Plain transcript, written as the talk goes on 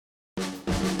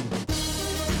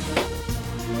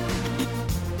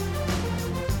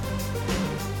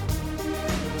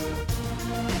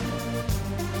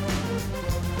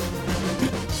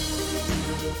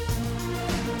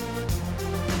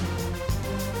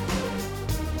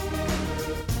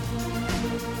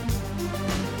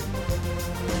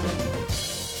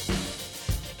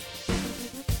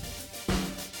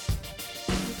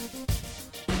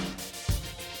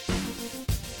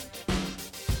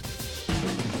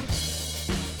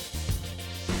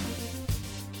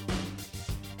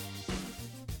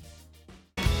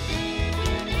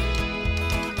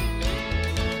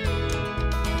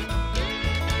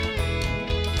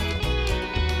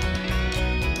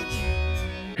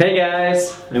Hey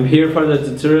guys, I'm here for the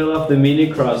tutorial of the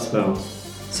Mini Crossbow.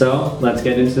 So, let's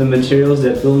get into the materials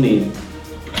that we'll need.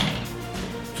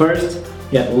 First,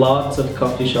 get lots of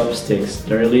coffee shop sticks,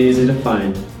 they're really easy to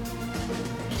find.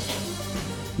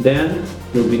 Then,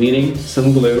 we'll be needing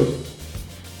some glue,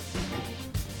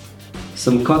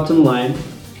 some cotton line,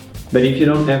 but if you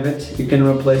don't have it, you can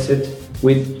replace it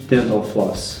with dental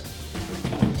floss.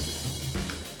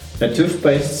 A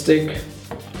toothpaste stick,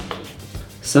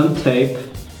 some tape,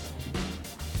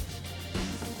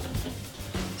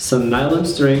 some nylon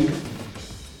string,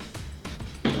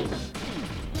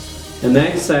 an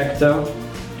X-Acto,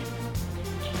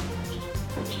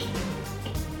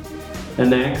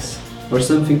 an axe or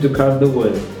something to carve the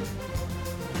wood.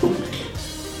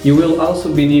 You will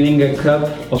also be needing a cup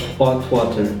of hot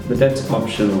water, but that's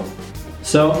optional.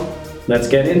 So, let's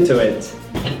get into it.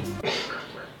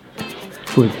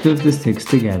 Put two of the sticks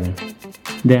together.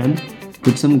 Then,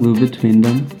 put some glue between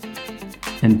them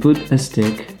and put a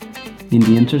stick in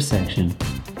the intersection.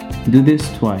 Do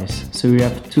this twice, so you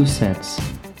have two sets.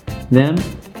 Then,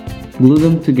 glue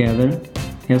them together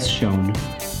as shown.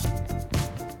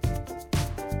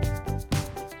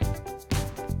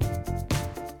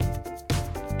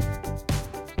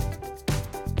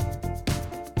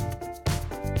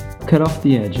 Cut off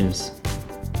the edges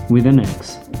with an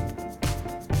axe.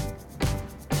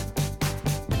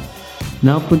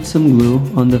 Now put some glue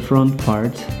on the front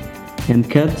part and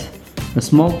cut a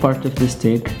small part of the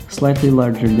stick slightly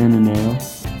larger than a nail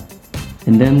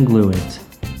and then glue it.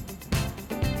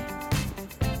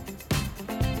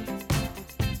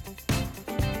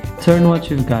 Turn what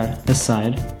you've got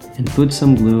aside and put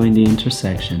some glue in the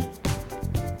intersection.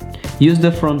 Use the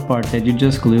front part that you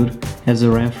just glued as a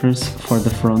reference for the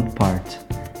front part,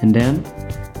 and then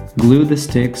glue the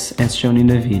sticks as shown in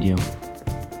the video.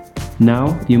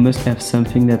 Now you must have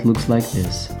something that looks like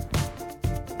this.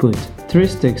 Put 3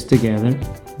 sticks together,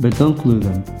 but don't glue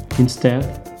them. Instead,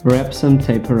 wrap some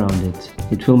tape around it.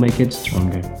 It will make it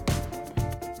stronger.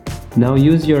 Now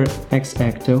use your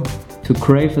X-Acto to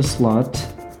crave a slot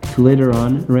to later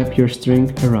on wrap your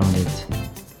string around it,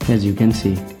 as you can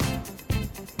see.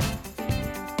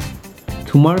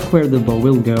 To mark where the bow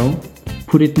will go,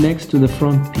 put it next to the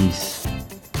front piece.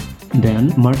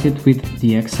 Then mark it with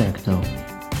the X-Acto.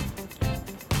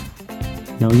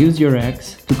 Now use your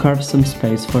axe to carve some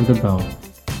space for the bow,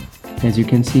 as you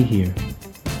can see here.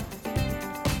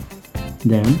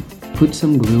 Then put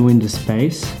some glue in the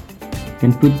space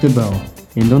and put the bow,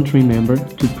 and don't remember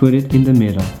to put it in the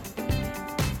middle.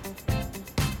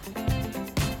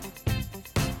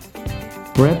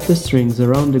 Wrap the strings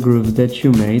around the grooves that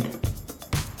you made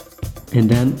and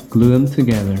then glue them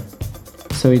together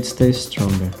so it stays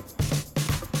stronger.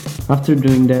 After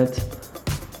doing that,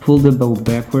 pull the bow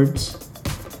backwards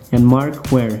and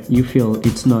mark where you feel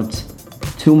it's not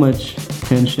too much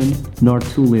tension nor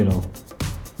too little.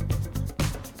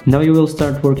 Now you will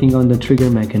start working on the trigger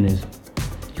mechanism.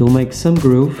 You'll make some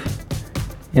groove,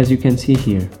 as you can see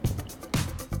here.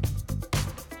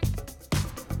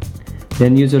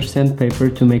 Then use your sandpaper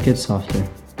to make it softer.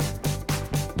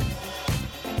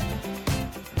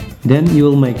 Then you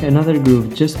will make another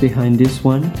groove just behind this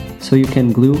one, so you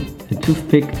can glue a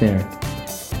toothpick there.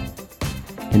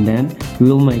 And then we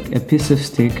will make a piece of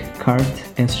stick carved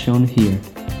as shown here.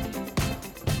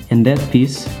 And that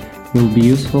piece will be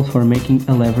useful for making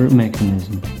a lever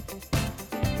mechanism.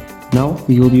 Now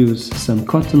we will use some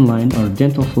cotton line or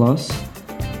dental floss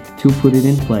to put it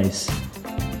in place.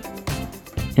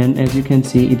 And as you can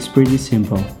see, it's pretty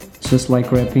simple, just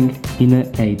like wrapping in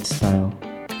a 8 style.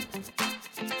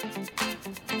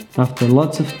 After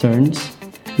lots of turns,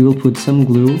 you will put some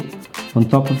glue on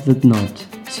top of the knot,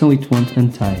 so it won't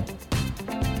untie.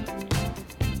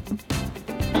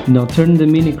 Now turn the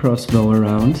mini crossbow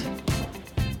around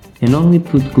and only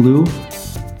put glue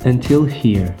until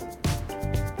here.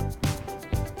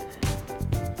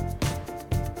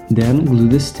 Then glue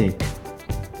the stick.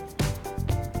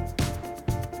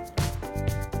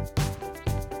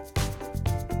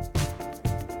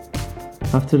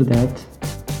 After that,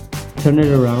 turn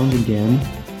it around again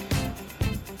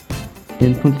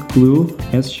and put glue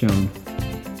as shown.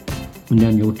 And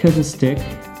then you'll cut the stick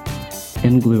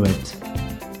and glue it,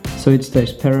 so it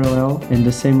stays parallel and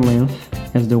the same length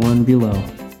as the one below.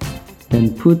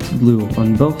 Then put glue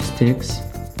on both sticks,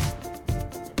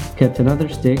 cut another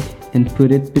stick and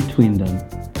put it between them.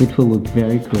 It will look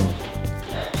very cool.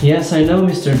 Yes, I know,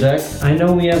 Mr. Duck, I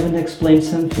know we haven't explained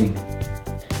something.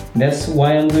 That's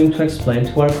why I'm going to explain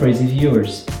to our crazy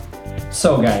viewers.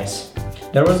 So guys,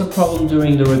 there was a problem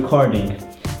during the recording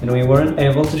and we weren't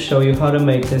able to show you how to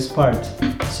make this part,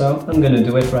 so I'm gonna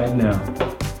do it right now.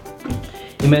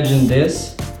 imagine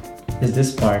this is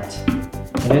this part,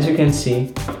 and as you can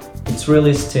see, it's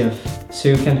really stiff, so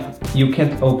you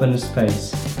can't open the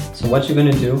space. So what you're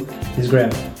gonna do is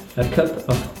grab a cup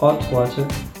of hot water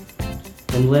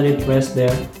and let it rest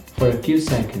there for a few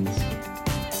seconds.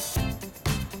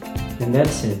 And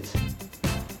that's it.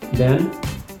 Then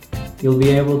you'll be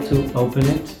able to open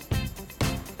it.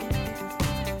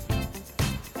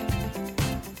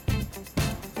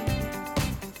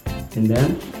 And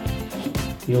then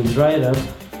you'll dry it up,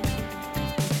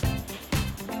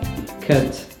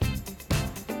 cut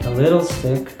a little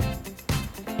stick,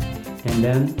 and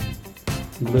then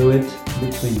glue it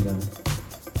between them.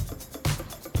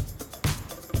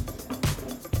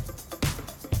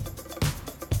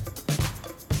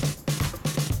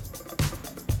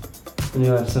 And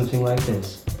you have something like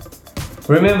this.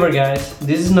 Remember guys,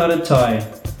 this is not a toy,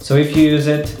 so if you use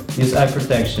it, use eye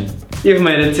protection. You've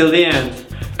made it till the end.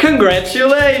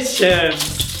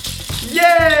 Congratulations!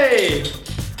 Yay!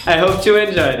 I hope you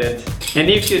enjoyed it. And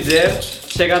if you did,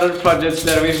 check out other projects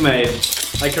that we've made,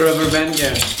 like a rubber band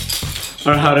gun,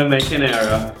 or how to make an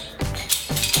arrow.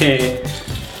 Okay,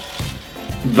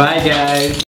 bye guys!